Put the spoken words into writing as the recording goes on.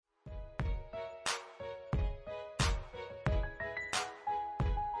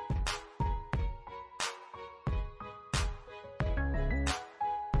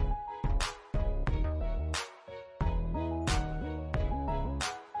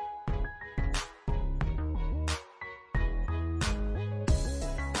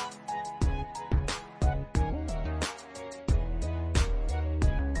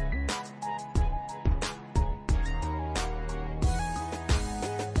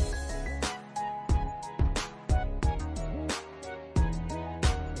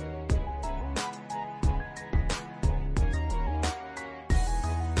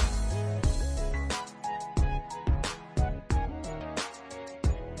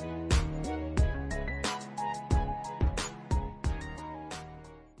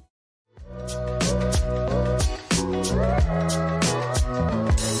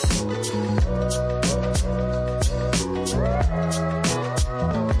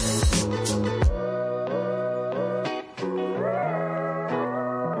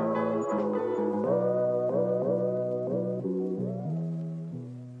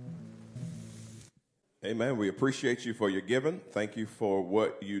Amen. We appreciate you for your giving. Thank you for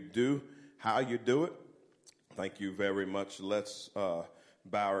what you do, how you do it. Thank you very much. Let's bow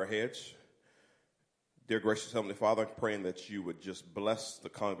our heads. Dear gracious Heavenly Father, praying that you would just bless the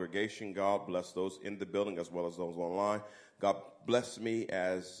congregation. God, bless those in the building as well as those online. God, bless me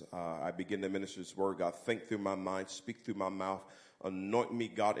as I begin to minister this word. God, think through my mind, speak through my mouth. Anoint me,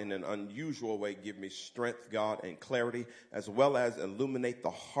 God, in an unusual way. Give me strength, God, and clarity, as well as illuminate the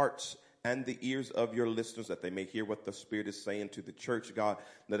hearts and the ears of your listeners that they may hear what the Spirit is saying to the church. God,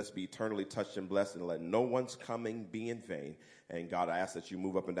 let us be eternally touched and blessed, and let no one's coming be in vain. And God, I ask that you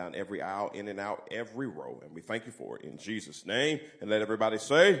move up and down every aisle, in and out, every row. And we thank you for it in Jesus' name. And let everybody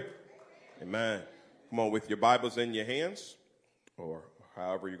say, amen. Come on, with your Bibles in your hands, or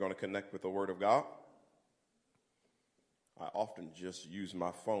however you're going to connect with the Word of God. I often just use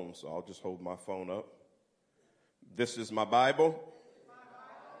my phone, so I'll just hold my phone up. This is my Bible.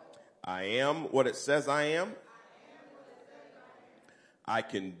 I am what it says I am. I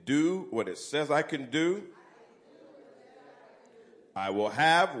can do what it says I can do. I will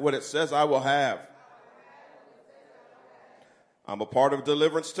have what it says I will have. I'm a part of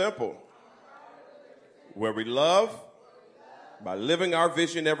Deliverance Temple, where we love by living our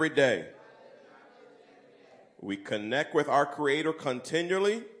vision every day. We connect with our Creator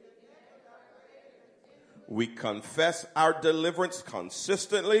continually. We confess our deliverance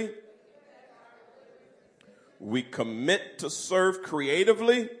consistently. We commit to serve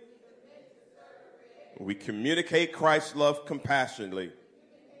creatively. We communicate Christ's love compassionately.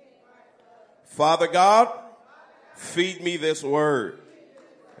 Father God, feed me this word.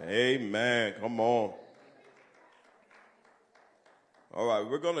 Amen. Come on. All right,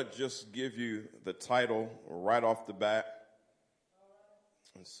 we're going to just give you the title right off the bat.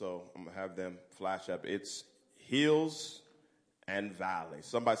 And so I'm going to have them flash up. It's Hills and Valleys.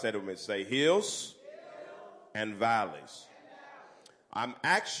 Somebody say to me, say hills and valleys. I'm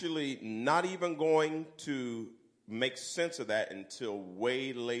actually not even going to make sense of that until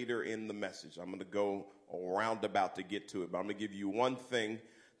way later in the message. I'm going to go roundabout to get to it. But I'm going to give you one thing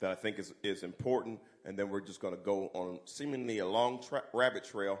that I think is important, and then we're just going to go on seemingly a long rabbit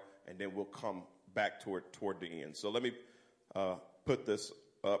trail, and then we'll come back toward the end. So let me put this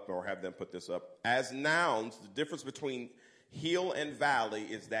up, or have them put this up. As nouns, the difference between hill and valley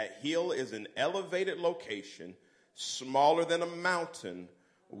is that hill is an elevated location, smaller than a mountain,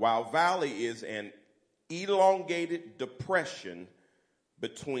 while valley is an elongated depression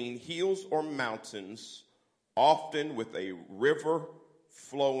between hills or mountains, often with a river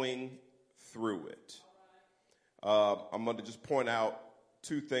flowing through it. I'm going to just point out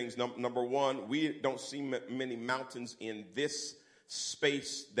two things. Number one, we don't see many mountains in this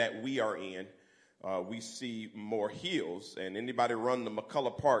space that we are in. We see more hills, and anybody run the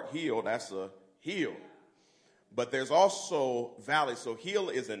McCullough Park Hill, that's a hill. But there's also valleys. So hill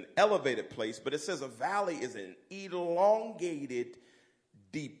is an elevated place, but it says a valley is an elongated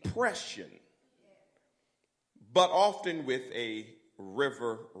depression, but often with a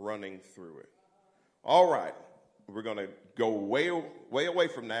river running through it. All right, we're going to go way away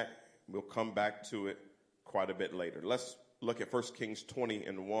from that. We'll come back to it quite a bit later. Let's look at 1 Kings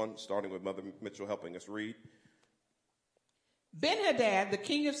 20:1, starting with Mother Mitchell helping us read. Ben-Hadad, the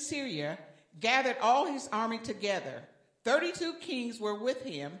king of Syria, gathered all his army together. 32 kings were with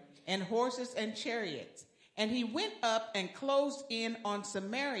him, and horses and chariots. And he went up and closed in on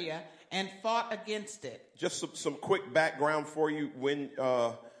Samaria and fought against it. Just some quick background for you. When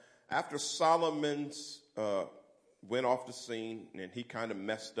after Solomon's went off the scene and he kind of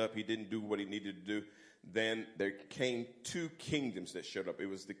messed up, he didn't do what he needed to do, then there came two kingdoms that showed up. It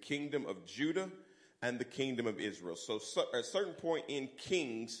was the kingdom of Judah and the kingdom of Israel. So at a certain point in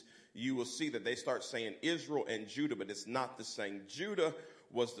Kings, you will see that they start saying Israel and Judah, but it's not the same. Judah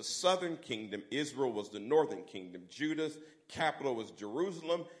was the southern kingdom. Israel was the northern kingdom. Judah's capital was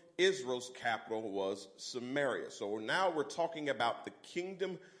Jerusalem. Israel's capital was Samaria. So now we're talking about the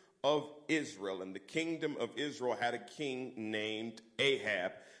kingdom of Israel, and the kingdom of Israel had a king named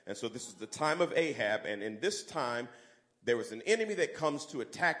Ahab. And so this is the time of Ahab, and in this time, there was an enemy that comes to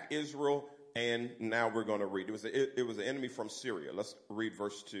attack Israel, and now we're going to read. It was an enemy from Syria. Let's read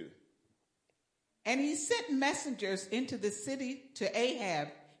verse 2. And he sent messengers into the city to Ahab,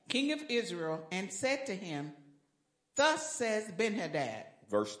 king of Israel, and said to him, Thus says Ben-Hadad.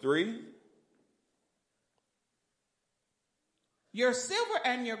 Verse 3. Your silver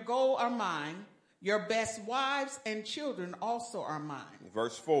and your gold are mine. Your best wives and children also are mine.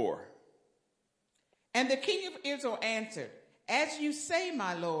 Verse 4. And the king of Israel answered, As you say,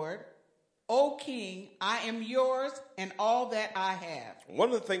 my lord, O king, I am yours and all that I have.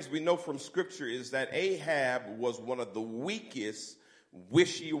 One of the things we know from scripture is that Ahab was one of the weakest,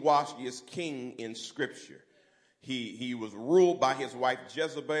 wishy-washiest king in scripture. He was ruled by his wife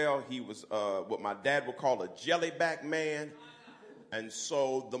Jezebel. He was what my dad would call a jellyback man. And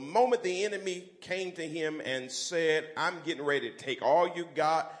so the moment the enemy came to him and said, I'm getting ready to take all you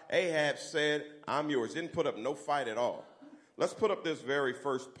got, Ahab said, I'm yours. Didn't put up no fight at all. Let's put up this very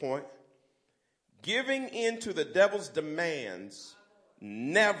first point. Giving in to the devil's demands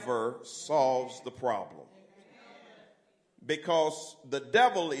never solves the problem. Because the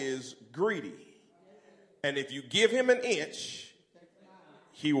devil is greedy. And if you give him an inch,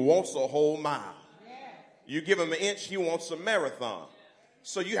 he wants a whole mile. You give him an inch, he wants a marathon.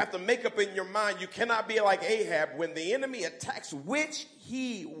 So you have to make up in your mind, you cannot be like Ahab when the enemy attacks, which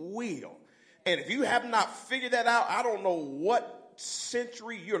he will. And if you have not figured that out, I don't know what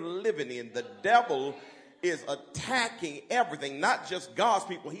century you're living in. The devil is attacking everything, not just God's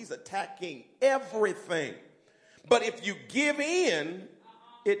people. He's attacking everything. But if you give in,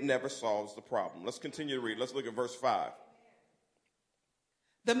 it never solves the problem. Let's continue to read. Let's look at verse 5.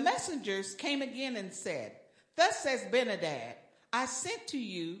 The messengers came again and said, Thus says Ben-Hadad, I sent to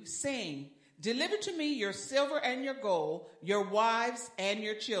you, saying, Deliver to me your silver and your gold, your wives and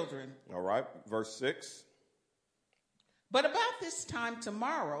your children. All right, verse 6. But about this time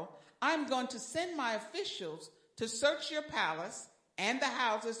tomorrow, I'm going to send my officials to search your palace and the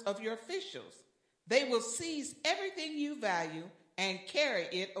houses of your officials. They will seize everything you value and carry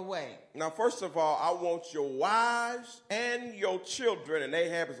it away. Now, first of all, I want your wives and your children. And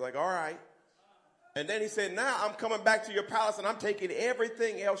Ahab is like, all right. And then he said, now I'm coming back to your palace and I'm taking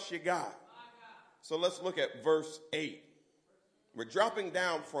everything else you got. So let's look at verse 8. We're dropping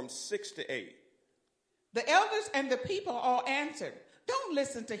down from 6 to 8. The elders and the people all answered, Don't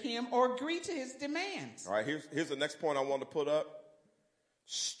listen to him or agree to his demands. All right, here's the next point I want to put up.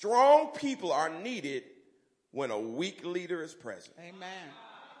 Strong people are needed when a weak leader is present. Amen.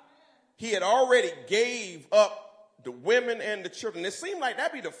 He had already gave up the women and the children. It seemed like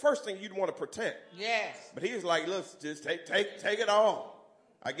that'd be the first thing you'd want to protect. Yes. But he was like, look, just take it all.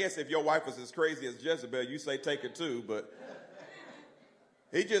 I guess if your wife was as crazy as Jezebel, you say take it too, but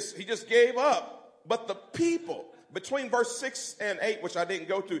he just gave up. But the people, between verse 6 and 8, which I didn't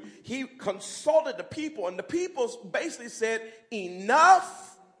go through, he consulted the people, and the people basically said,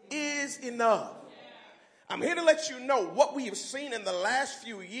 enough is enough. I'm here to let you know what we have seen in the last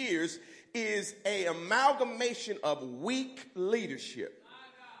few years is an amalgamation of weak leadership.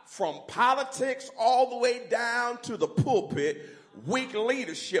 From politics all the way down to the pulpit, weak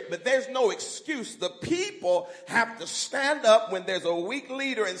leadership. But there's no excuse. The people have to stand up when there's a weak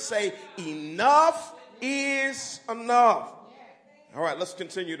leader and say, enough is enough. All right, let's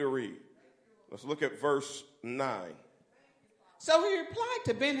continue to read. Let's look at verse 9. So he replied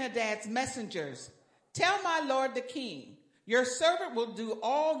to Ben-Hadad's messengers, Tell my lord the king, your servant will do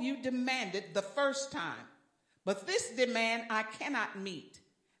all you demanded the first time, but this demand I cannot meet.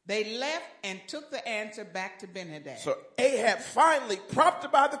 They left and took the answer back to Ben-Hadad. So Ahab finally,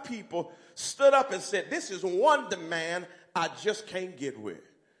 prompted by the people, stood up and said, this is one demand I just can't get with.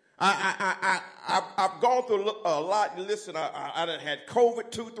 I've gone through a lot. Listen, I done had COVID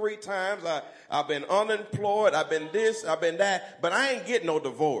 2-3 times. I've been unemployed. I've been this, I've been that, but I ain't getting no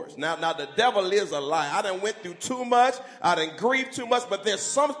divorce. Now the devil is a lie. I done went through too much. I done grieved too much, but there's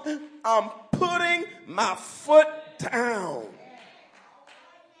something I'm putting my foot down.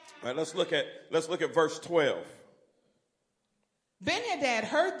 All right, let's look at verse 12. Ben-Hadad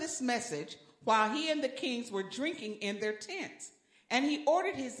heard this message while he and the kings were drinking in their tents, and he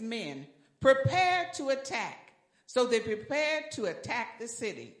ordered his men, prepare to attack. So they prepared to attack the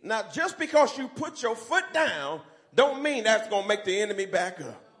city. Now, just because you put your foot down, don't mean that's going to make the enemy back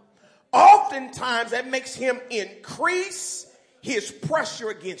up. Oftentimes, that makes him increase his pressure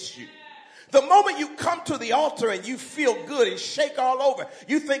against you. The moment you come to the altar and you feel good and shake all over,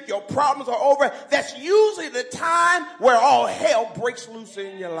 you think your problems are over, that's usually the time where all hell breaks loose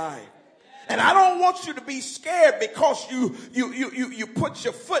in your life. And I don't want you to be scared because you put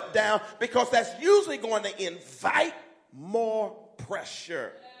your foot down, because that's usually going to invite more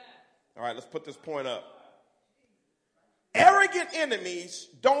pressure. All right, let's put this point up. Arrogant enemies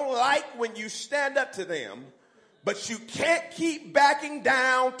don't like when you stand up to them, but you can't keep backing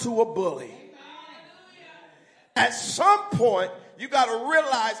down to a bully. At some point, you got to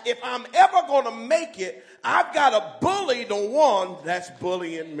realize if I'm ever going to make it, I've got to bully the one that's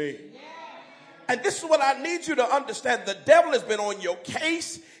bullying me. And this is what I need you to understand. The devil has been on your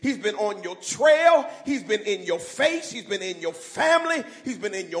case. He's been on your trail. He's been in your face. He's been in your family. He's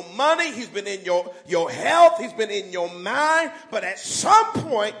been in your money. He's been in your health. He's been in your mind. But at some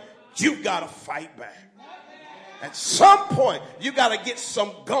point, you've got to fight back. At some point, you got to get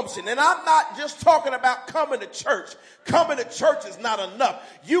some gumption. And I'm not just talking about coming to church. Coming to church is not enough.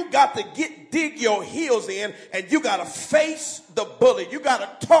 You got to dig your heels in, and you got to face the bully. You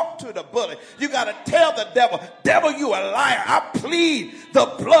got to talk to the bully. You got to tell the devil, you a liar. I plead the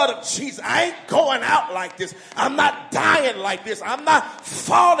blood of Jesus. I ain't going out like this. I'm not dying like this. I'm not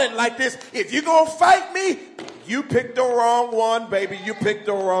falling like this. If you're going to fight me, you picked the wrong one, baby. You picked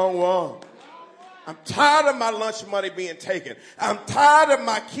the wrong one. I'm tired of my lunch money being taken. I'm tired of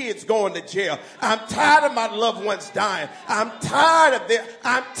my kids going to jail. I'm tired of my loved ones dying. I'm tired of this.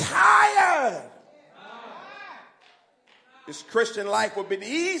 I'm tired. This Christian life would be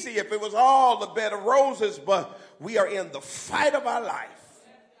easy if it was all the bed of roses, but we are in the fight of our life.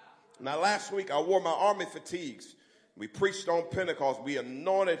 Now, last week I wore my army fatigues. We preached on Pentecost. We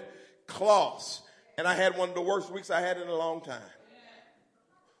anointed cloths. And I had one of the worst weeks I had in a long time.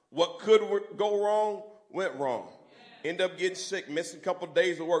 What could go wrong went wrong. End up getting sick, missing a couple of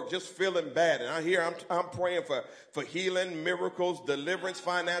days of work, just feeling bad. And I'm praying for healing, miracles, deliverance,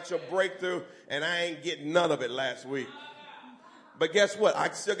 financial breakthrough, and I ain't getting none of it last week. But guess what? I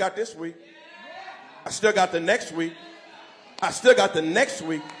still got this week. I still got the next week. I still got the next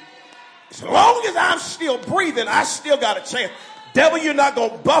week. As long as I'm still breathing, I still got a chance. Devil, you're not going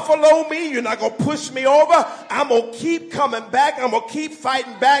to buffalo me. You're not going to push me over. I'm going to keep coming back. I'm going to keep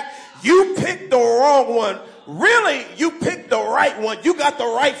fighting back. You picked the wrong one. Really, you picked the right one. You got the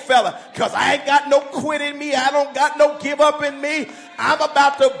right fella. Because I ain't got no quit in me. I don't got no give up in me. I'm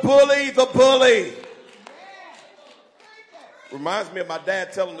about to bully the bully. Reminds me of my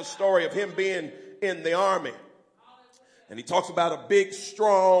dad telling the story of him being in the army. And he talks about a big,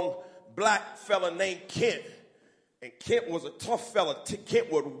 strong black fella named Kent. And Kent was a tough fella.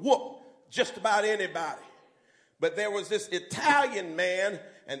 Kent would whoop just about anybody. But there was this Italian man,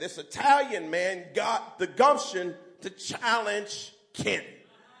 and this Italian man got the gumption to challenge Kent.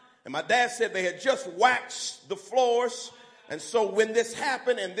 And my dad said they had just waxed the floors. And so when this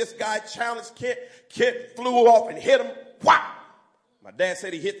happened and this guy challenged Kent, Kent flew off and hit him. Whop! My dad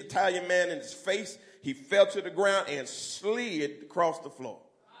said he hit the Italian man in his face. He fell to the ground and slid across the floor.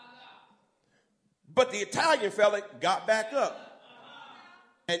 But the Italian fella got back up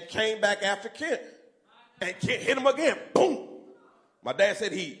and came back after Kent. And Kent hit him again. Boom. My dad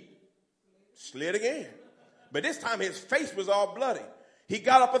said he slid again. But this time his face was all bloody. He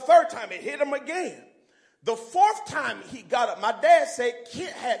got up a third time and hit him again. The fourth time he got up, my dad said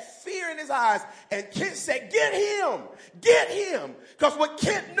Kent had fear in his eyes. And Kent said, get him. Get him. Because what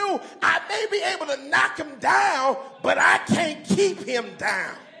Kent knew, I may be able to knock him down, but I can't keep him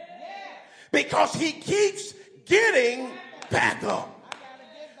down. Because he keeps getting back up.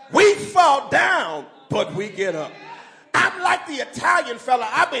 We fall down, but we get up. I'm like the Italian fella.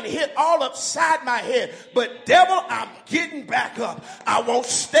 I've been hit all upside my head. But devil, I'm getting back up. I won't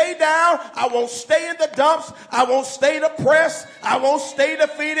stay down. I won't stay in the dumps. I won't stay depressed. I won't stay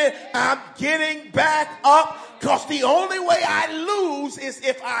defeated. I'm getting back up. Because the only way I lose is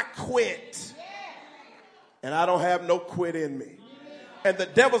if I quit. And I don't have no quit in me. And the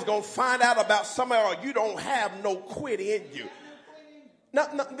devil's going to find out about somebody, or you don't have no quit in you. Now,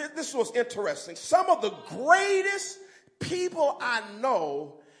 this was interesting. Some of the greatest people I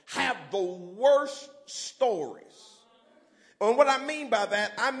know have the worst stories. And what I mean by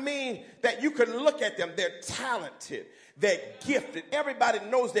that, I mean that you can look at them. They're talented. They're gifted. Everybody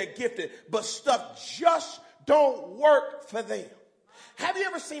knows they're gifted. But stuff just don't work for them. Have you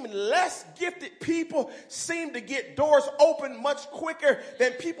ever seen less gifted people seem to get doors open much quicker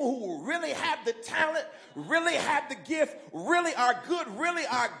than people who really have the talent, really have the gift, really are good, really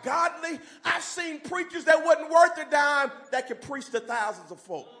are godly? I've seen preachers that wasn't worth a dime that could preach to thousands of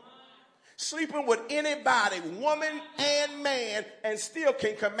folk. Sleeping with anybody, woman and man, and still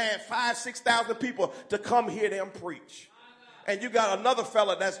can command 5,000, 6,000 people to come hear them preach. And you got another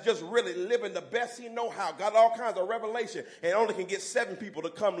fella that's just really living the best he know how, got all kinds of revelation, and only can get 7 people to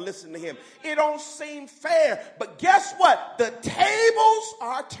come listen to him. It don't seem fair, but guess what? The tables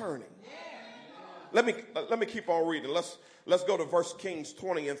are turning. Let me keep on reading. Let's go to verse Kings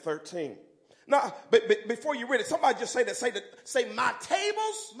 20 and 13. Now, but before you read it, somebody just say my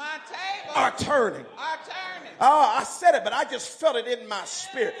tables are turning. Oh, I said it, but I just felt it in my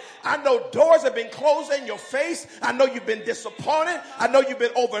spirit. I know doors have been closed in your face. I know you've been disappointed. I know you've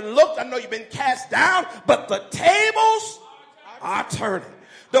been overlooked. I know you've been cast down, but the tables are turning.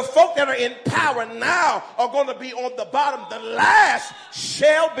 The folk that are in power now are going to be on the bottom. The last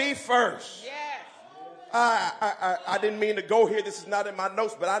shall be first. Yes. I didn't mean to go here. This is not in my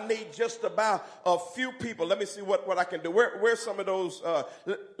notes, but I need just about a few people. Let me see what I can do. Where's some of those?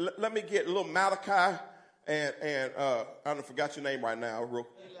 Let me get little Malachi and I don't forgot your name right now.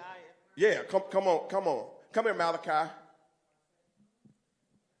 Yeah, come on. Come here, Malachi.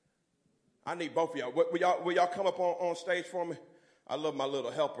 I need both of y'all. Will y'all come up on stage for me? I love my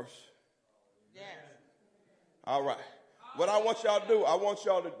little helpers. Yes. All right. What I want y'all to do, I want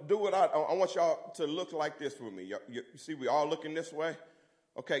y'all to do what I want y'all to look like this with me. You see, we all looking this way.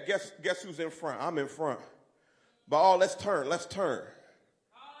 Okay, guess who's in front? I'm in front. But let's turn. Hallelujah.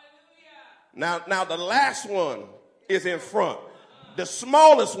 Now the last one is in front. The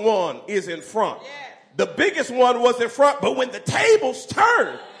smallest one is in front. Yes. The biggest one was in front, but when the tables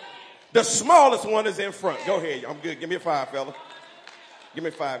turn, the smallest one is in front. Go ahead. I'm good. Give me a 5, fella. Give me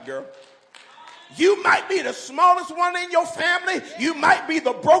 5, girl. You might be the smallest one in your family. You might be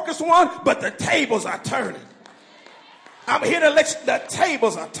the brokest one, but the tables are turning. I'm here to let you, the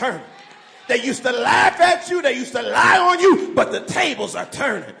tables are turning. They used to laugh at you. They used to lie on you, but the tables are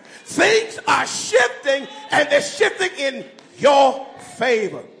turning. Things are shifting, and they're shifting in your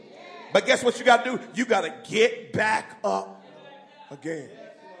favor. But guess what you got to do? You got to get back up again.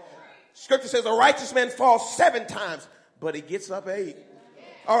 Scripture says a righteous man falls 7 times, but he gets up 8.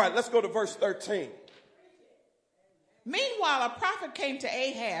 All right, let's go to verse 13. Meanwhile, a prophet came to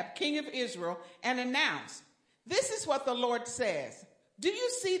Ahab, king of Israel, and announced, "This is what the Lord says. Do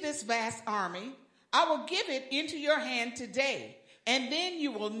you see this vast army? I will give it into your hand today, and then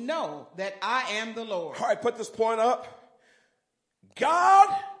you will know that I am the Lord." All right, put this point up.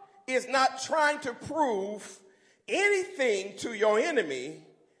 God is not trying to prove anything to your enemy.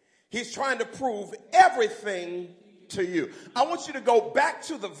 He's trying to prove everything to you. I want you to go back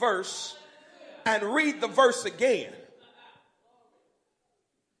to the verse and read the verse again.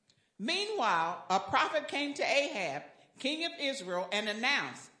 Meanwhile, a prophet came to Ahab, king of Israel, and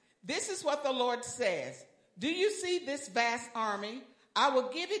announced, "This is what the Lord says. Do you see this vast army? I will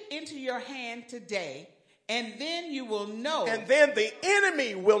give it into your hand today, and then you will know." And then the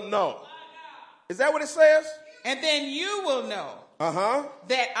enemy will know. Is that what it says? And then you will know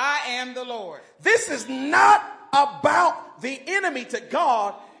that I am the Lord. This is not about the enemy to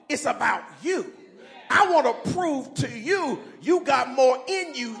God. It's about you. I want to prove to you, you got more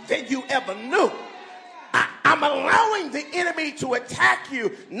in you than you ever knew. I'm allowing the enemy to attack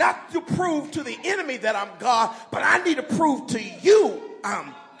you, not to prove to the enemy that I'm God, but I need to prove to you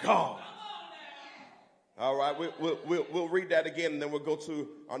I'm God. All right, we'll read that again, and then we'll go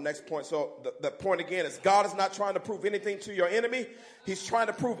to our next point. So the point again is God is not trying to prove anything to your enemy. He's trying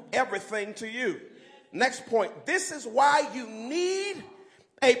to prove everything to you. Next point. This is why you need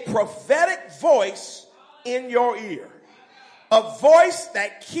a prophetic voice in your ear. A voice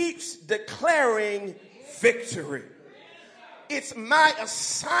that keeps declaring victory. It's my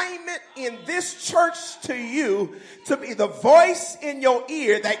assignment in this church to you to be the voice in your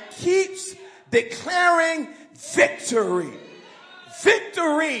ear that keeps declaring victory.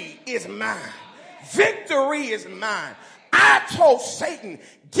 Victory is mine. Victory is mine. I told Satan,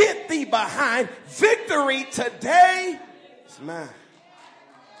 get thee behind. Victory today is mine.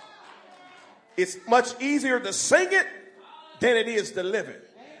 It's much easier to sing it than it is to live it.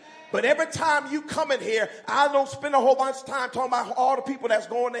 But every time you come in here, I don't spend a whole bunch of time talking about all the people that's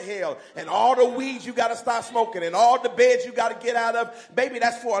going to hell and all the weeds you got to stop smoking and all the beds you got to get out of. Baby,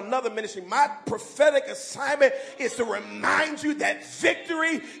 that's for another ministry. My prophetic assignment is to remind you that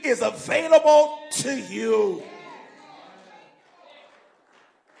victory is available to you.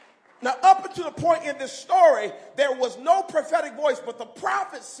 Now, up until the point in this story, there was no prophetic voice, but the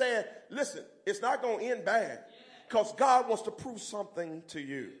prophet said, listen, it's not going to end bad because God wants to prove something to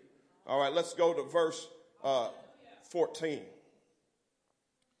you. All right, let's go to verse 14.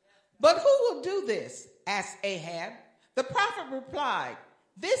 "But who will do this?" asked Ahab. The prophet replied,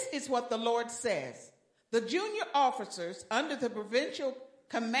 "This is what the Lord says. The junior officers under the provincial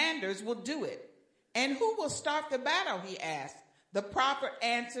commanders will do it." "And who will start the battle?" he asked. The prophet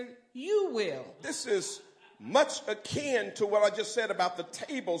answered, "You will." This is much akin to what I just said about the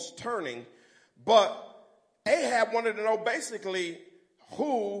tables turning, but Ahab wanted to know basically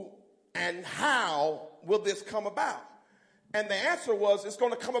who and how will this come about? And the answer was it's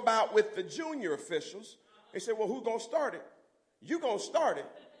going to come about with the junior officials. They said, well, who's going to start it? You're going to start it,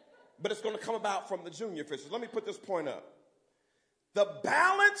 but it's going to come about from the junior officials. Let me put this point up. The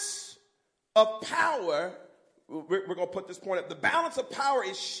balance of power, we're going to put this point up. The balance of power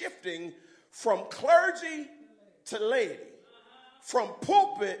is shifting from clergy to laity. from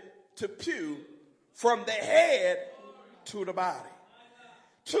pulpit to pew, from the head to the body.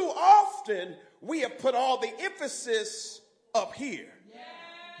 Too often, we have put all the emphasis up here.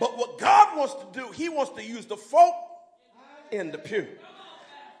 But what God wants to do, he wants to use the folk in the pew.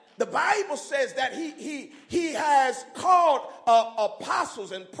 The Bible says that he has called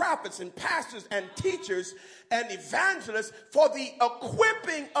apostles and prophets and pastors and teachers and evangelists for the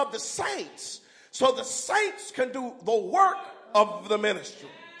equipping of the saints, so the saints can do the work of the ministry.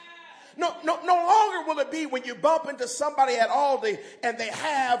 No longer will it be when you bump into somebody at Aldi and they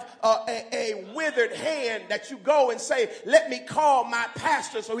have a withered hand that you go and say, let me call my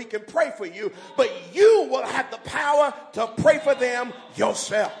pastor so he can pray for you. But you will have the power to pray for them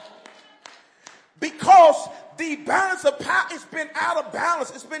yourself. Because the balance of power has been out of balance.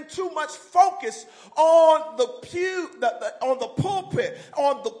 It's been too much focus on the pew, on the pulpit,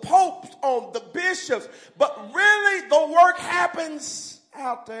 on the popes, on the bishops. But really the work happens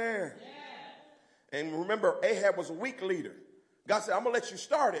out there. Yeah. And remember, Ahab was a weak leader. God said, I'm going to let you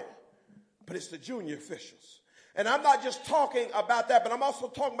start it, but it's the junior officials. And I'm not just talking about that, but I'm also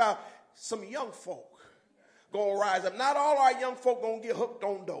talking about some young folk going to rise up. Not all our young folk going to get hooked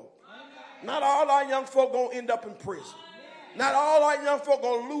on dope. Not all our young folk going to end up in prison. Not all our young folk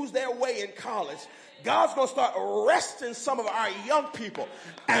going to lose their way in college. God's going to start arresting some of our young people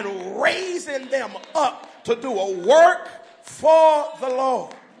and raising them up to do a work for the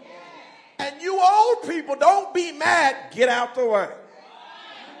Lord. And you old people, don't be mad. Get out the way.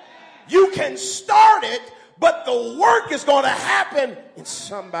 You can start it, but the work is going to happen in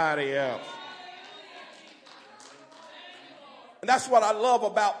somebody else. And that's what I love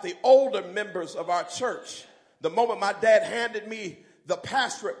about the older members of our church. The moment my dad handed me the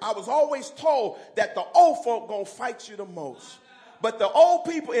pastorate, I was always told that the old folk gonna fight you the most. But the old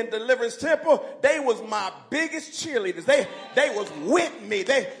people in Deliverance Temple, they was my biggest cheerleaders. They was with me.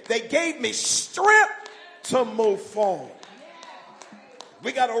 They gave me strength to move forward.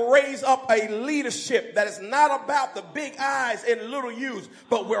 We got to raise up a leadership that is not about the big I's and little U's,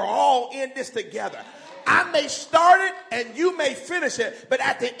 but we're all in this together. I may start it and you may finish it, but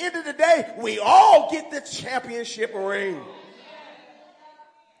at the end of the day, we all get the championship ring.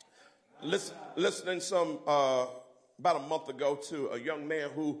 Listening about a month ago to a young man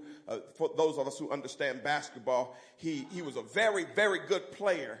who, for those of us who understand basketball, he was a very, very good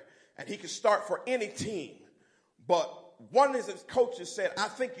player, and he could start for any team. But one of his coaches said, I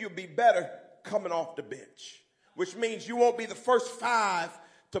think you'll be better coming off the bench, which means you won't be the first five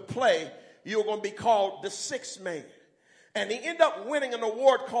to play. You're going to be called the sixth man. And he ended up winning an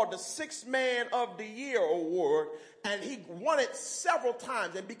award called the Sixth Man of the Year award. And he won it several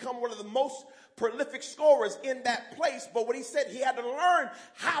times and become one of the most prolific scorers in that place. But what he said, he had to learn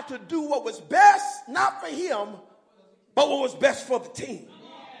how to do what was best, not for him, but what was best for the team.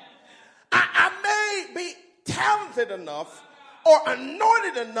 I may be talented enough or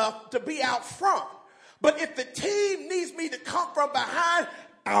anointed enough to be out front, but if the team needs me to come from behind,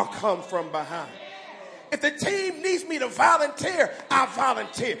 I'll come from behind. If the team needs me to volunteer, I'll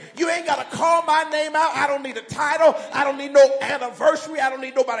volunteer. You ain't got to call my name out. I don't need a title. I don't need no anniversary. I don't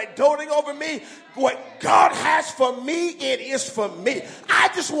need nobody doting over me. What God has for me, it is for me. I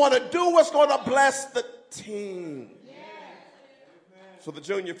just want to do what's going to bless the team. So the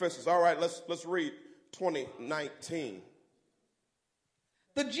junior officials, all right, let's read 2019.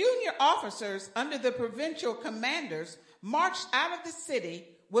 The junior officers under the provincial commanders marched out of the city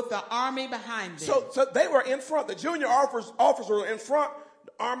with the army behind them. So they were in front. The junior officers were in front.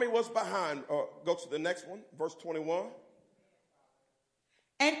 The army was behind. Go to the next one, verse 21.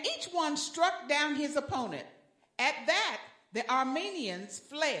 And each one struck down his opponent. At that, the Arameans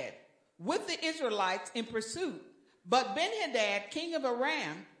fled with the Israelites in pursuit. But Ben-Hadad, king of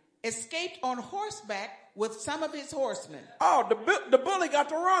Aram, escaped on horseback with some of his horsemen. Oh, the bully got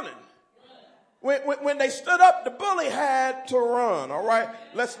to running. When they stood up, the bully had to run. All right,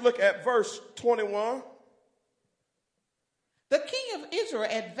 let's look at verse 21. The king of Israel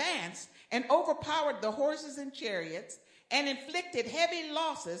advanced and overpowered the horses and chariots and inflicted heavy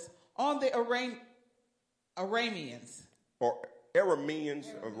losses on the Arameans. Or Arameans,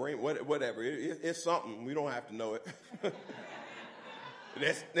 whatever. It's something. We don't have to know it.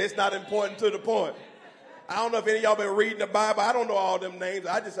 That's not important to the point. I don't know if any of y'all been reading the Bible. I don't know all them names.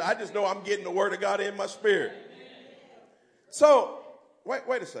 I just know I'm getting the word of God in my spirit. So,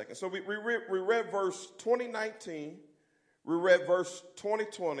 wait a second. So we read verse 2019. We read verse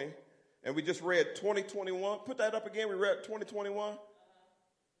 2020. And we just read 2021. Put that up again. We read 2021.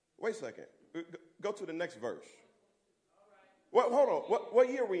 Wait a second. Go to the next verse. Hold on. What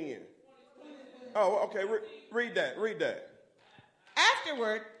year are we in? Oh, okay. Read that.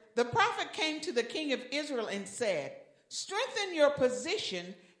 Afterward, the prophet came to the king of Israel and said, strengthen your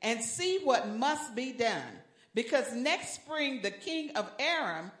position and see what must be done, because next spring the king of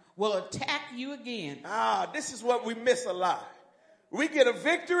Aram will attack you again. This is what we miss a lot. We get a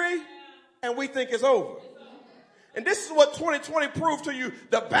victory and we think it's over. And this is what 2020 proved to you.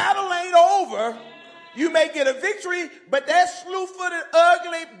 The battle ain't over. You may get a victory, but that slew-footed,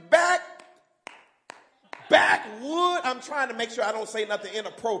 ugly, backwood, I'm trying to make sure I don't say nothing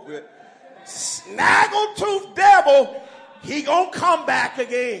inappropriate, snaggle-tooth devil, he gonna come back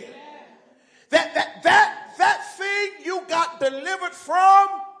again. That thing you got delivered from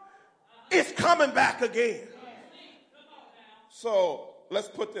is coming back again. So let's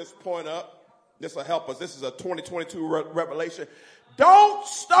put this point up. This will help us. This is a 2022 revelation. Don't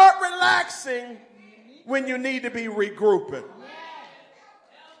start relaxing when you need to be regrouping.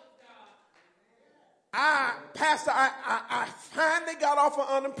 Pastor, I finally got off of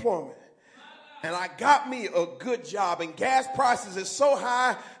unemployment. And I got me a good job. And gas prices is so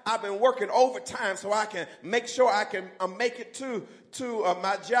high, I've been working overtime so I can make sure I can make it to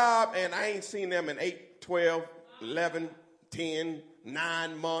my job. And I ain't seen them in 8, 12, 11, 10,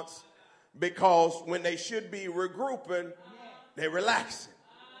 9 months. Because when they should be regrouping, they're relaxing.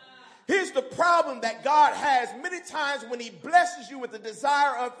 Here's the problem that God has. Many times when he blesses you with the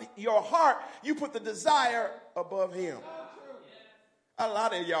desire of your heart, you put the desire above him. A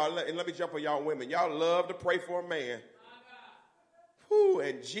lot of y'all, and let me jump on y'all women, y'all love to pray for a man. Whew,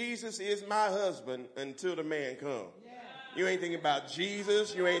 and Jesus is my husband until the man comes. You ain't thinking about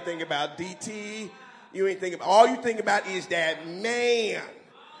Jesus. You ain't thinking about DT. You ain't thinking about, all you think about is that man.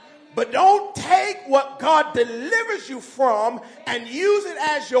 But don't take what God delivers you from and use it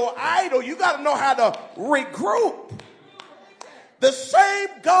as your idol. You got to know how to regroup. The same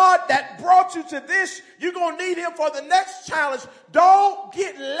God that brought you to this, you're going to need him for the next challenge. Don't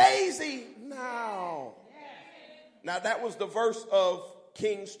get lazy now. Now, that was the verse of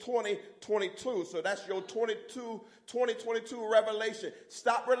Kings 20:22. So that's your 2022 revelation.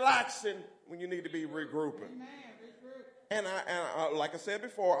 Stop relaxing when you need to be regrouping. And I, like I said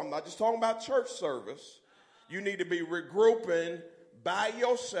before, I'm not just talking about church service. You need to be regrouping by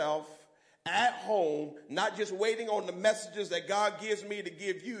yourself at home, not just waiting on the messages that God gives me to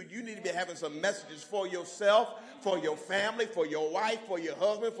give you. You need to be having some messages for yourself, for your family, for your wife, for your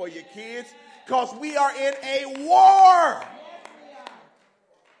husband, for your kids, because we are in a war.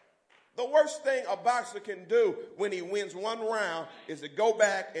 The worst thing a boxer can do when he wins one round is to go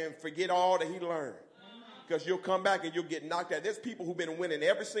back and forget all that he learned. Because you'll come back and you'll get knocked out. There's people who've been winning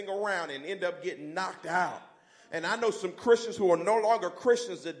every single round and end up getting knocked out. And I know some Christians who are no longer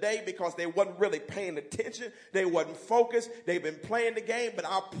Christians today because they wasn't really paying attention. They wasn't focused. They've been playing the game. But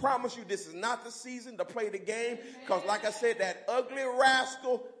I promise you, this is not the season to play the game. Because like I said, that ugly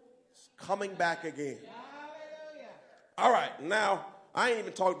rascal is coming back again. All right. Now, I ain't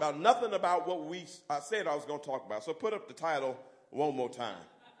even talked about nothing about what I said I was going to talk about. So put up the title one more time.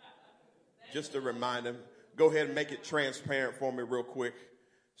 Just to remind them. Go ahead and make it transparent for me real quick.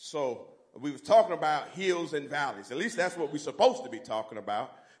 So we was talking about hills and valleys. At least that's what we're supposed to be talking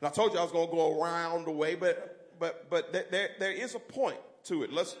about. And I told you I was going to go around the way, but there is a point to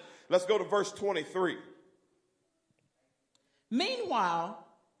it. Let's go to verse 23. Meanwhile,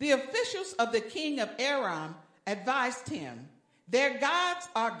 the officials of the king of Aram advised him, their gods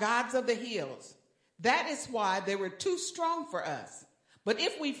are gods of the hills. That is why they were too strong for us. But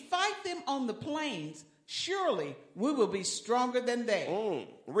if we fight them on the plains, surely we will be stronger than they.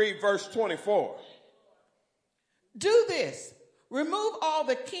 Read verse 24. Do this. Remove all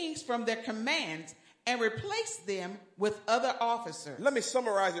the kings from their commands and replace them with other officers. Let me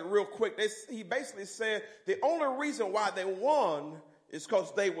summarize it real quick. He basically said the only reason why they won is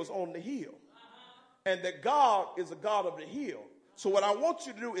because they was on the hill. And that God is a God of the hill. So what I want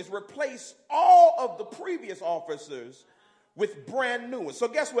you to do is replace all of the previous officers with brand new ones. So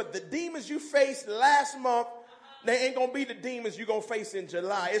guess what? The demons you faced last month, they ain't going to be the demons you're going to face in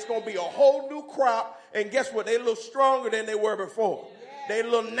July. It's going to be a whole new crop. And guess what? They're a little stronger than they were before. They're a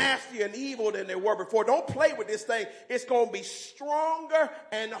little nastier and evil than they were before. Don't play with this thing. It's going to be stronger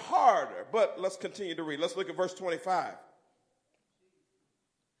and harder. But let's continue to read. Let's look at verse 25.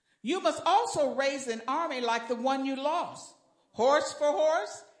 You must also raise an army like the one you lost, horse for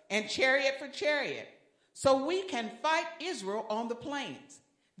horse and chariot for chariot, so we can fight Israel on the plains.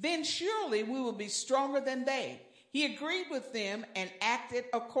 Then surely we will be stronger than they. He agreed with them and acted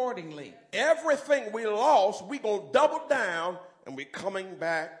accordingly. Everything we lost, we're going to double down and we're coming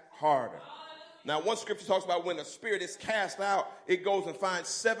back harder. Now, one scripture talks about when a spirit is cast out, it goes and finds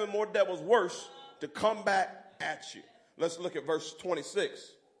 7 more devils worse to come back at you. Let's look at verse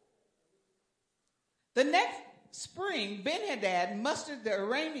 26. The next spring, Ben-Hadad mustered the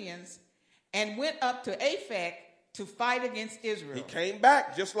Arameans and went up to Aphek to fight against Israel. He came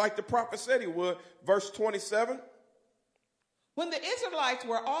back just like the prophet said he would. Verse 27. When the Israelites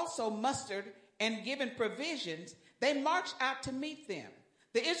were also mustered and given provisions, they marched out to meet them.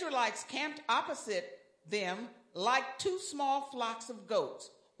 The Israelites camped opposite them like two small flocks of goats,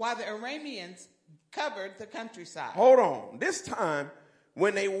 while the Arameans covered the countryside. Hold on. This time,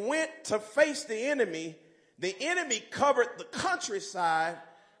 when they went to face the enemy covered the countryside,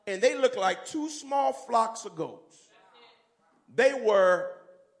 and they looked like two small flocks of goats. They were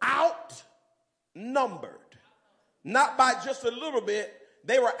outnumbered. Not by just a little bit.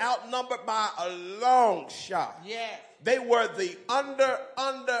 They were outnumbered by a long shot. Yes. They were the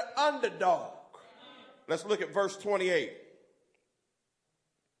underdog. Let's look at verse 28.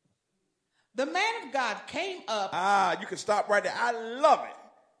 The man of God came up. You can stop right there. I love it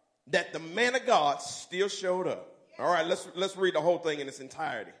that the man of God still showed up. All right, let's read the whole thing in its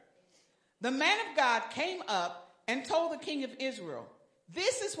entirety. The man of God came up and told the king of Israel,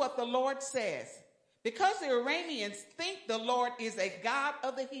 "This is what the Lord says. Because the Arameans think the Lord is a God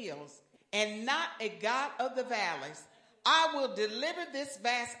of the hills and not a God of the valleys, I will deliver this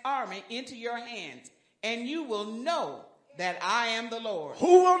vast army into your hands, and you will know that I am the Lord."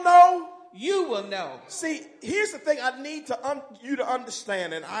 Who will know? You will know. See, here's the thing I need you to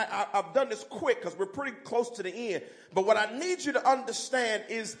understand, and I've done this quick because we're pretty close to the end. But what I need you to understand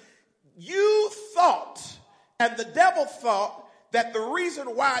is you thought, and the devil thought, that the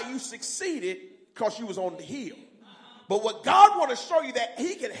reason why you succeeded because you was on the hill. But what God want to show you that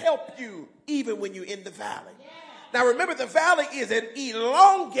he can help you even when you're in the valley. Now remember, the valley is an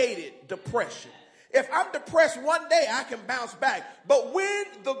elongated depression. If I'm depressed one day, I can bounce back. But when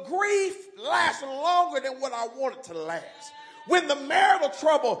the grief lasts longer than what I want it to last, when the marital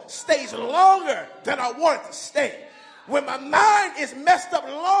trouble stays longer than I want it to stay, when my mind is messed up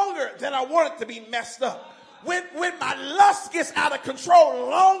longer than I want it to be messed up, when my lust gets out of control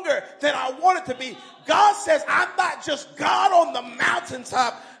longer than I want it to be, God says, I'm not just God on the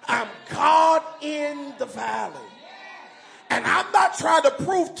mountaintop, I'm God in the valley. And I'm not trying to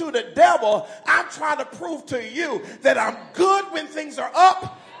prove to the devil, I'm trying to prove to you that I'm good when things are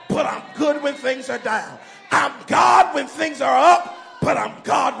up, but I'm good when things are down. I'm God when things are up, but I'm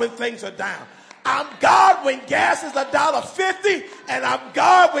God when things are down. I'm God when gas is $1.50, and I'm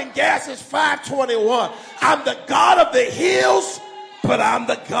God when gas is $5.21. I'm the God of the hills, but I'm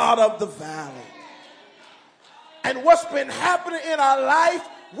the God of the valley. And what's been happening in our life,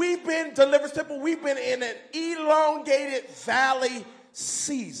 we've been, Deliverance Temple, we've been in an elongated valley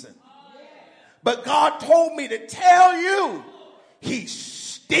season. But God told me to tell you, he's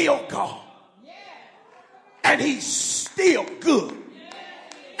still God. And he's still good.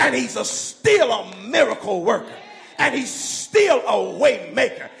 And he's still a miracle worker. And he's still a way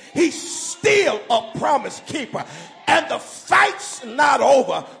maker. He's still a promise keeper. And the fight's not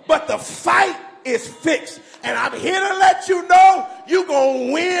over, but the fight is fixed. And I'm here to let you know you're going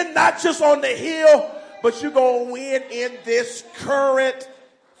to win, not just on the hill, but you're going to win in this current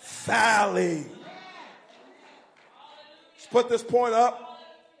valley. Let's put this point up.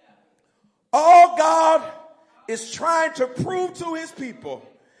 All God is trying to prove to his people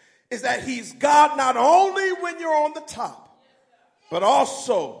is that he's God not only when you're on the top, but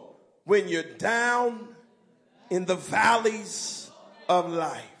also when you're down in the valleys of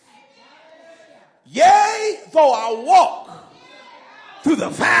life. Yea, though I walk through the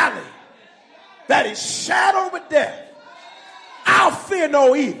valley that is shadowed with death, I'll fear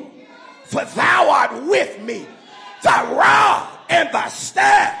no evil, for thou art with me. Thy rod and thy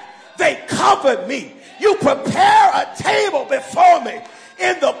staff, they comfort me. You prepare a table before me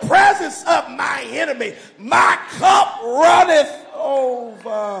in the presence of my enemy. My cup runneth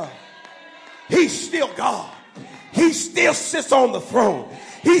over. He's still God. He still sits on the throne.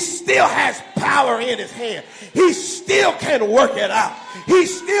 He still has power in his hand. He still can work it out. He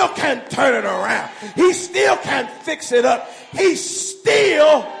still can turn it around. He still can fix it up. He's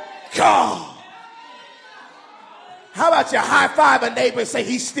still God. How about you high five a neighbor and say,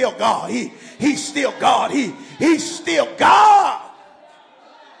 he's still God. He's still God. He's still God.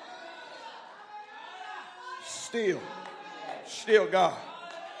 Still God.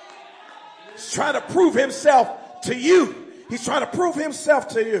 He's trying to prove himself to you. He's trying to prove himself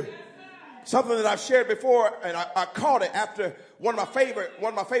to you. Something that I've shared before, and I caught it after one of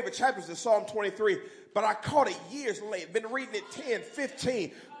my favorite chapters is Psalm 23, but I caught it years late. Been reading it 10,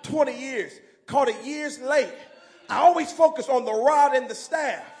 15, 20 years. Caught it years late. I always focus on the rod and the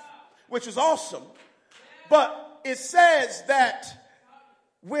staff, which is awesome. But it says that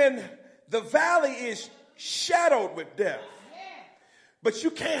when the valley is shadowed with death, but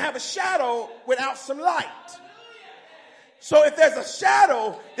you can't have a shadow without some light. So if there's a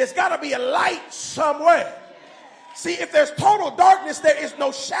shadow, there's got to be a light somewhere. See, if there's total darkness, there is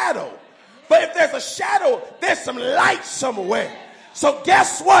no shadow. But if there's a shadow, there's some light somewhere. So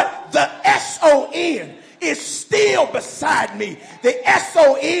guess what? The S-O-N is still beside me. The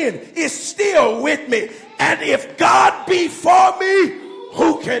S-O-N is still with me. And if God be for me,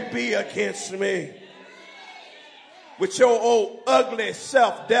 who can be against me? With your old ugly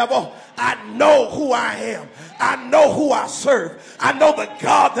self, devil, I know who I am. I know who I serve. I know the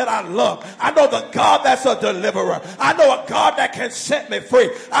God that I love. I know the God that's a deliverer. I know a God that can set me free.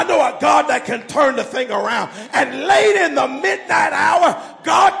 I know a God that can turn the thing around. And late in the midnight hour,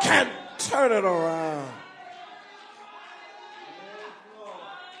 God can turn it around.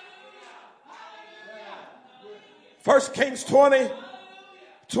 First Kings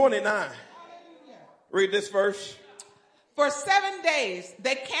 20:29. Read this verse. For 7 days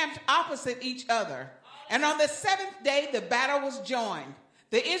they camped opposite each other, and on the seventh day the battle was joined.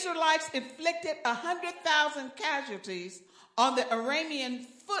 The Israelites inflicted 100,000 casualties on the Aramean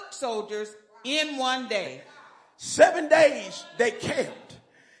foot soldiers in one day. 7 days they camped.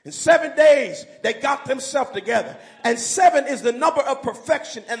 In 7 days, they got themselves together. And 7 is the number of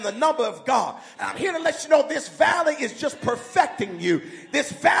perfection and the number of God. And I'm here to let you know this valley is just perfecting you.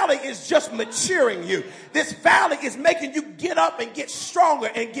 This valley is just maturing you. This valley is making you get up and get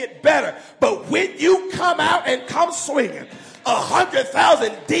stronger and get better. But when you come out and come swinging,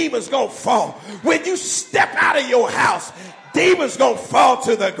 100,000 demons gonna fall. When you step out of your house, demons gonna fall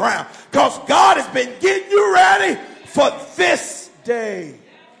to the ground. Because God has been getting you ready for this day.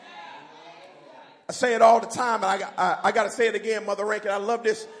 I say it all the time, and I got to say it again, Mother Rankin. I love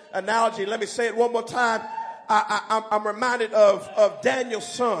this analogy. Let me say it one more time. I'm reminded of Daniel's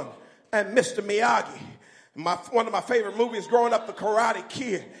son and Mr. Miyagi. One of my favorite movies growing up, The Karate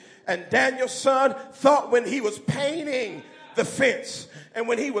Kid. And Daniel's son thought when he was painting the fence and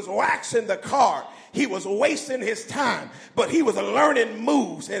when he was waxing the car, he was wasting his time, but he was learning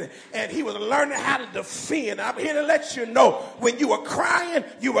moves and he was learning how to defend. I'm here to let you know, when you were crying,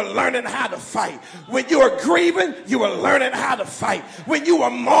 you were learning how to fight. When you were grieving, you were learning how to fight. When you were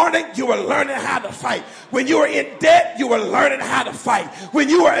mourning, you were learning how to fight. When you were in debt, you were learning how to fight. When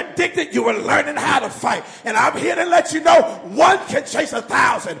you were addicted, you were learning how to fight. And I'm here to let you know, one can chase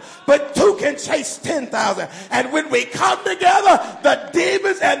 1,000, but two can chase 10,000. And when we come together, the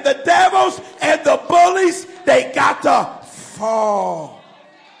demons and the devils and the bullies, they got to fall.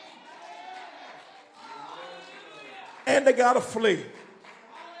 And they got to flee.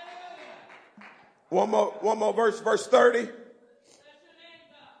 One more verse, verse 30.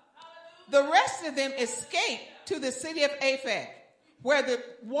 The rest of them escaped to the city of Aphek, where the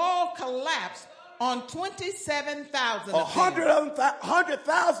wall collapsed on 27,000.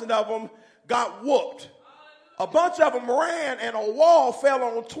 100,000 of them got whooped. A bunch of them ran and a wall fell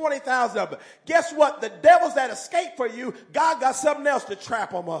on 20,000 of them. Guess what? The devils that escaped for you, God got something else to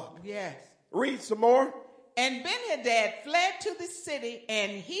trap them up. Yes. Read some more. And Ben-Hadad fled to the city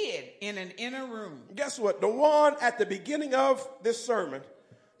and hid in an inner room. Guess what? The one at the beginning of this sermon,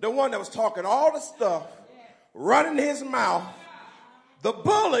 the one that was talking all the stuff, running his mouth, the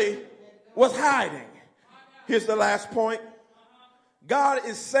bully was hiding. Here's the last point. God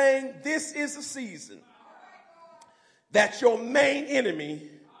is saying this is a season that your main enemy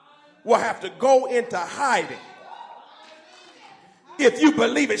will have to go into hiding. If you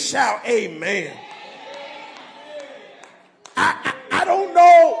believe it, shout amen. I don't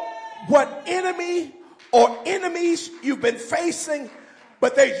know what enemy or enemies you've been facing,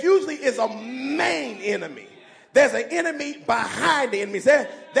 but there usually is a main enemy. There's an enemy behind the enemies.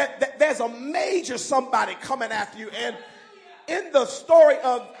 There's a major somebody coming after you. And in the story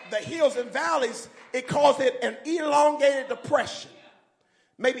of the hills and valleys, it calls it an elongated depression.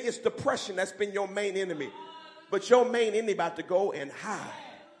 Maybe it's depression that's been your main enemy. But your main enemy about to go and hide.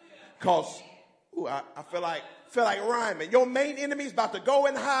 Because, I feel like rhyming. Your main enemy is about to go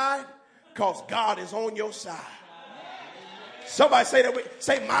and hide because God is on your side. Somebody say that.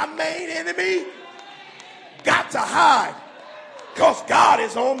 Say, my main enemy got to hide because God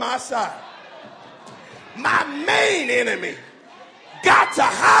is on my side. My main enemy got to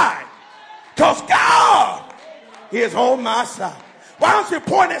hide because God is on my side. Why don't you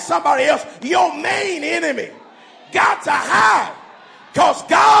point at somebody else? Your main enemy got to hide because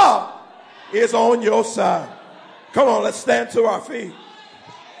God is on your side. Come on, let's stand to our feet.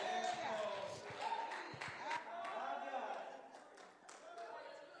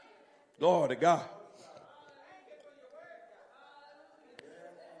 Glory to God.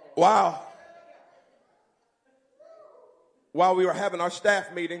 While we were having our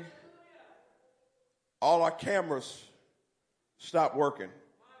staff meeting, all our cameras stopped working.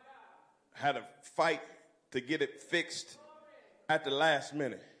 Had a fight to get it fixed at the last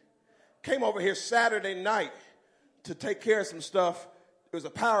minute. Came over here Saturday night to take care of some stuff. There was a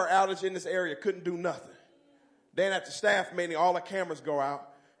power outage in this area, couldn't do nothing. Then at the staff meeting, all the cameras go out.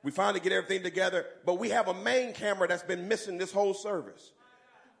 We finally get everything together, but we have a main camera that's been missing this whole service.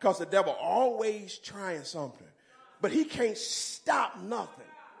 Because the devil always trying something. But he can't stop nothing.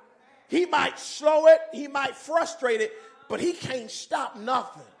 He might slow it, he might frustrate it, but he can't stop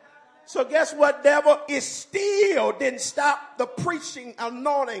nothing. So guess what, devil? It still didn't stop the preaching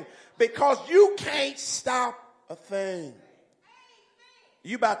anointing because you can't stop a thing.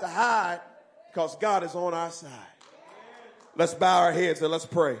 You about to hide because God is on our side. Let's bow our heads and let's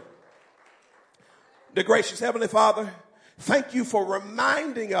pray. Dear gracious Heavenly Father, thank you for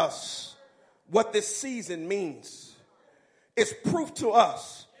reminding us what this season means. It's proof to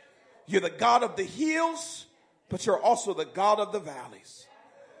us you're the God of the hills, but you're also the God of the valleys.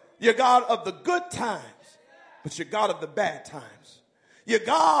 You're God of the good times, but you're God of the bad times. You're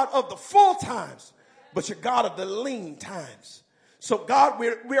God of the full times, but you're God of the lean times. So God,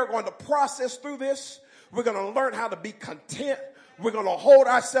 we are going to process through this. We're going to learn how to be content. We're going to hold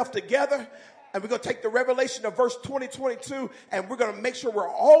ourselves together. And we're going to take the revelation of verse 20-22, and we're going to make sure we're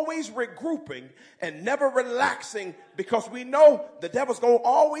always regrouping and never relaxing, because we know the devil's going to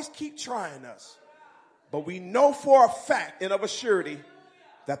always keep trying us. But we know for a fact and of a surety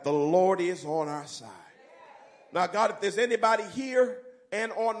that the Lord is on our side. Now, God, if there's anybody here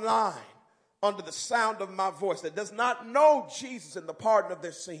and online under the sound of my voice that does not know Jesus and the pardon of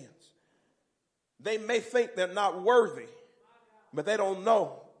their sins, they may think they're not worthy, but they don't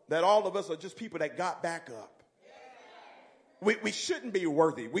know that all of us are just people that got back up. We shouldn't be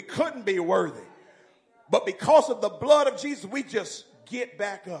worthy. We couldn't be worthy. But because of the blood of Jesus, we just get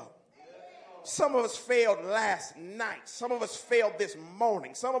back up. Some of us failed last night. Some of us failed this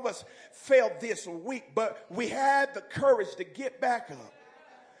morning. Some of us failed this week. But we had the courage to get back up.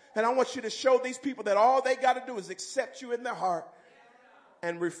 And I want you to show these people that all they got to do is accept you in their heart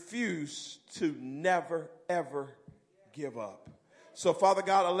and refuse to never, ever give up. So, Father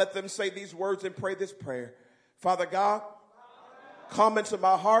God, I'll let them say these words and pray this prayer. Father God, come into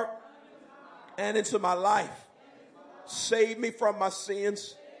my heart and into my life. Save me from my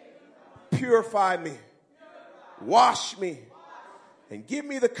sins. Purify me. Wash me. And give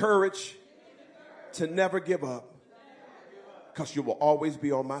me the courage to never give up. Because you will always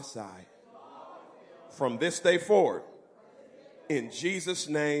be on my side. From this day forward. In Jesus'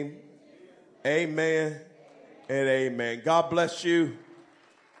 name, amen. And amen. God bless you.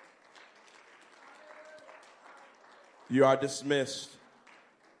 You are dismissed.